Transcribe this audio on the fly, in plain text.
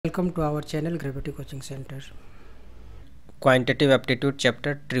Welcome to our channel Gravity Coaching Center. Quantitative Aptitude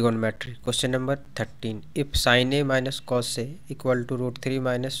Chapter Trigonometry. Question number 13. If sin A minus cos A equal to root 3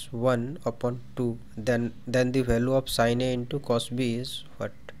 minus 1 upon 2, then the value of sin A into cos B is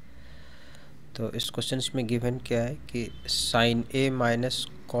what? तो इस question में given क्या है कि sin A minus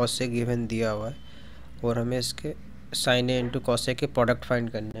cos A given दिया हुआ है और हमें इसके sin A into cos A के प्रोडक्ट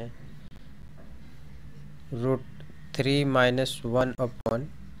फाइंड करना है. रूट 3 माइनस 1 अपॉन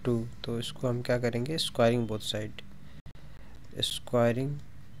 2, तो इसको हम क्या करेंगे, squaring both side. Squaring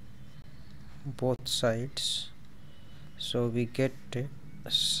both sides, so we get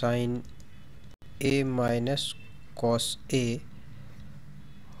sin A minus cos A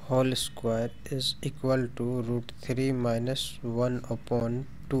whole square is equal to root 3 minus 1 upon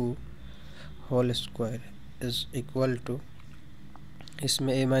 2 whole square is equal to,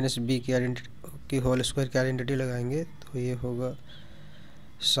 इसमें A minus B की whole square की identity लगाएंगे तो ये होगा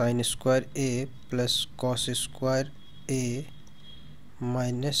sin square A plus cos square A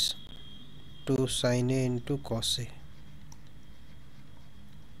minus 2 sin A into cos A.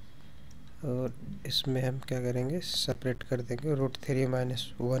 और इसमें हम क्या करेंगे, सेपरेट कर देंगे रूट 3 माइनस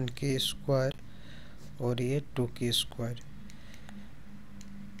 1 की स्क्वायर और ये 2 की स्क्वायर.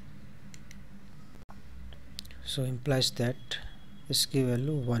 सो इम्प्लाइज दैट इसकी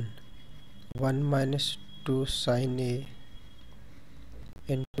value 1 minus 2 sin A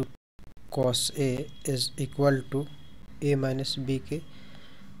into cos A is equal to A minus B के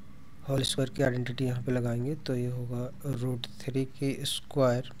होल स्क्वायर की आइडेंटिटी यहाँ पे लगाएंगे तो ये होगा रूट 3 की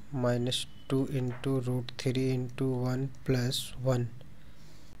square minus 2 into root 3 into 1 plus 1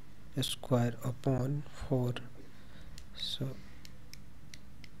 square upon 4. So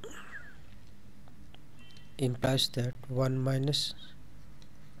implies that 1 minus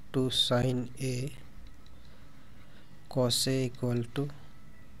 2 sin A cos A equal to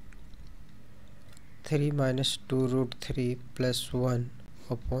 3 minus 2 root 3 plus 1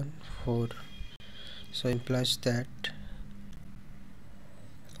 upon 4. So implies that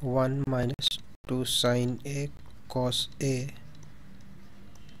 1 minus 2 sin A cos A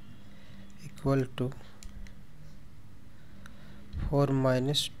equal to 4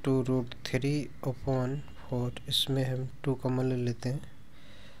 minus 2 root 3 upon 4. इसमें हम 2 common ले लेते हैं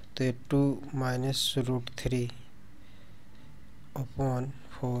तो ये 2 minus root 3 upon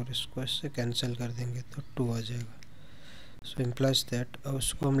 4, इसको इससे cancel कर देंगे तो 2 आ जाएगा. सो इम्प्लाइज दैट, अब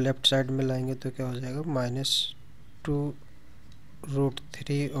उसको हम लेफ्ट साइड में लाएंगे तो क्या हो जाएगा, minus 2 root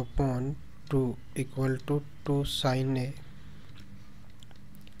 3 upon 2 equal to 2 sign A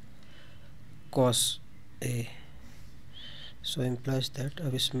cos A. So implies that,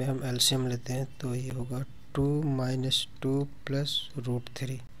 अब इसमें हम एलसीएम लेते हैं तो ये होगा 2 माइनस 2 प्लस रूट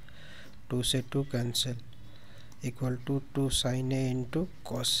 3, 2 से 2 cancel, equal to 2 sign A into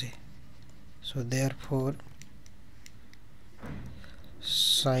cos A. So therefore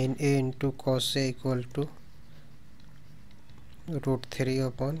sin A into cos A equal to root 3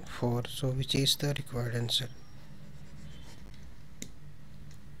 upon 4. So which is the required answer?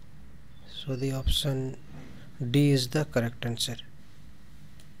 So the option D is the correct answer.